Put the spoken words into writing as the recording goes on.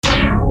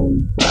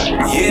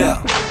Yeah.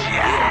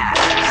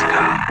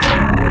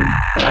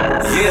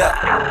 Yeah.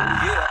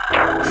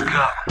 Let's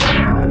go.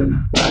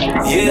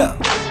 Yeah.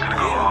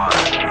 Go hard.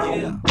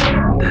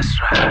 That's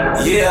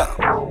right. Yeah.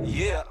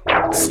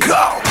 Let's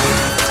go.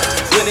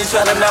 When they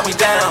tryna knock me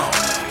down,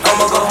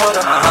 I'ma go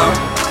harder.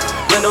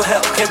 When no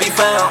help can be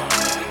found,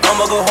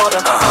 I'ma go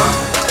harder.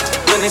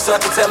 When they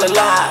start to tell a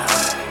lie,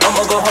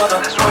 I'ma go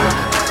harder. That's right.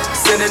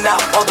 Sending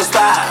out all the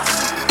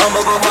spies,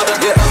 I'ma go harder.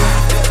 Yeah.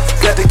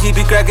 Got to keep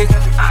it cracking.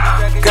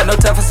 Got no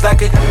time for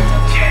slacking.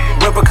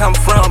 Where I come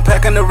from,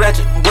 packing the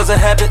ratchet was a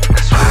habit.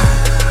 That's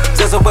right.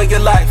 Just a way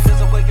of life,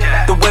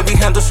 the way we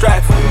handle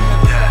strife.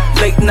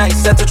 Late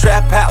nights at the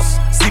trap house,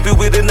 sleeping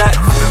with a knife.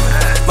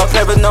 My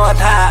paranoid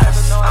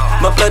highs,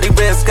 my bloody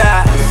red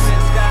skies.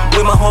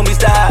 When my homies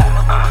died,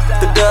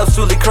 the doves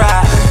truly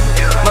cried.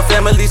 My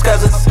family's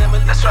cousins,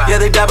 yeah,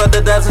 they die by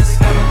the dozens.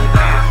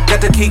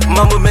 Got to keep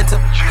my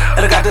momentum,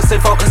 and I got to stay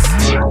focused.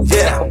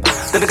 Yeah,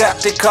 then I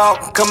got the call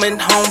coming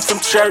home from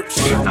church,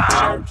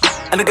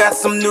 and I got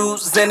some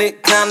news and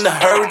it kinda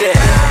hurt it.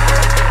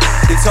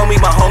 They told me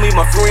my homie,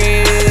 my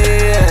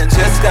friend,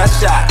 just got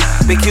shot.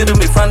 They killed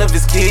him in front of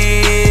his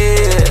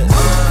kids.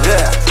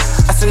 Yeah,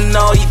 I said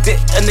no, he did,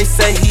 and they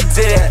say he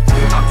did.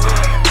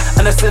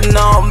 And I said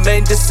no,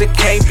 man, this shit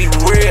can't be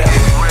real.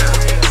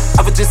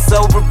 I was just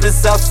over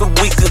this house a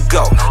week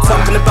ago,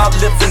 talking about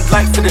living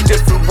life in a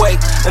different way,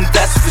 and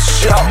that's for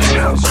sure.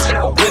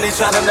 When they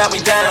tryna knock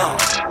me down,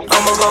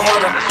 I'ma go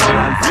harder.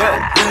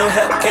 When no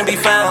help can be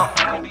found,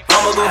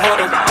 I'ma go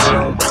harder.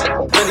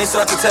 When they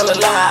start to tell a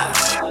lie,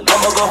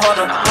 I'ma go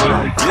harder.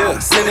 Yeah,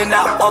 sending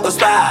out all the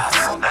spies,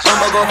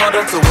 I'ma go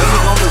harder. So what you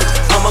gon' do?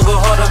 I'ma go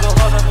harder.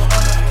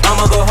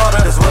 I'ma go harder.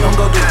 That's what I'm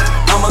gon' do.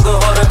 I'ma go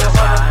harder.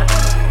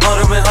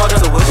 Harder and harder.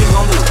 So what you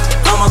gon' do?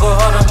 I'ma go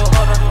harder.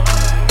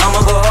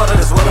 I'ma go harder.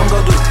 That's what I'm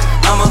gon' do.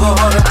 I'ma go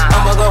harder.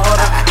 I'ma go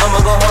harder. I'ma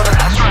go harder.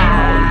 That's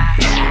right.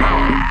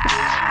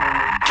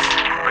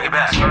 Bring it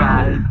back.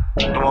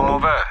 Do one more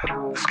verse.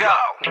 Let's go.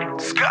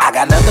 Let's go. I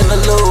got nothing to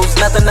lose,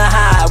 nothing to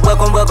hide.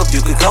 Welcome, welcome,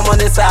 you can come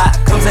on inside.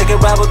 Come take a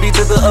ride with me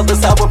to the other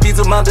side. Where peace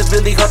of mind is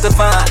really hard to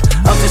find.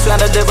 I'm just trying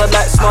to live a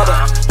life smarter.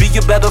 Be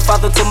a better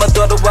father to my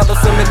daughter while I'm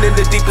swimming in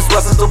the deepest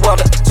waters of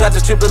water. Tried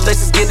to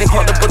tribulations getting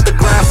harder, but the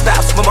grind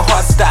stops when my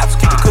heart stops.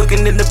 Keep it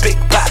cooking in the big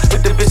pot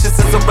with the vicious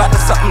as a rider,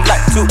 something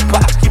like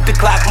Tupac. Keep the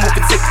clock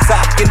moving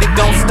tick-tock, and it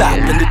don't stop,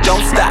 and it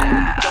don't stop.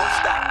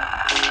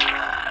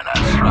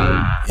 That's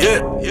right. Yeah.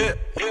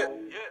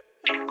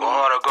 Go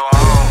hard or go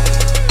home.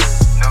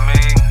 Know what I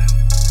mean?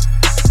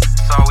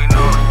 That's all we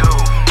know to do.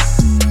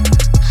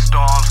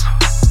 Storms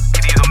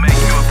can either make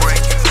you or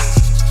break you.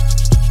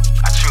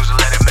 I choose to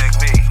let it make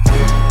me.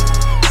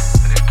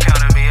 And it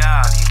counted me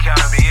out, you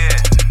counted me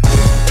in.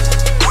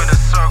 We're in a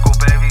circle,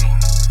 baby.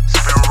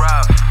 It's been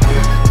rough.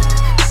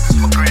 It's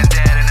my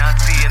granddad and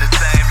auntie in the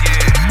same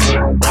year.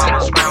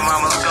 Mama's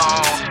grandmama's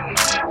gone.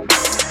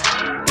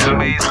 You know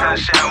what I mean?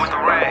 Sunshine with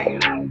the rain.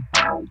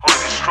 Only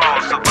the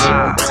strong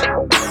survive.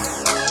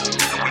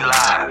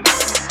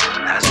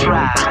 That's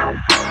right.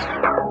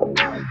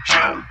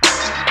 Yeah.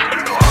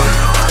 Go harder,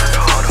 go harder,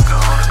 go harder, go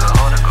harder, go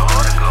harder, go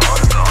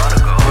harder, go harder,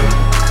 go harder.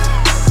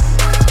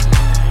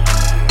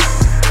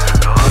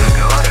 Go harder,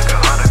 go harder, go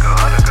harder, go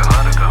harder, go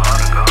harder, go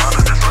harder, go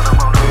harder. That's what I'm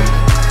gonna do.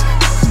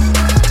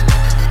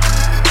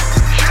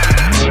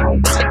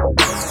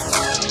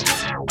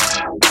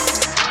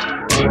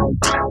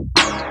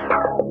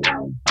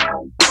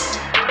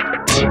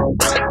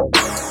 Yeah.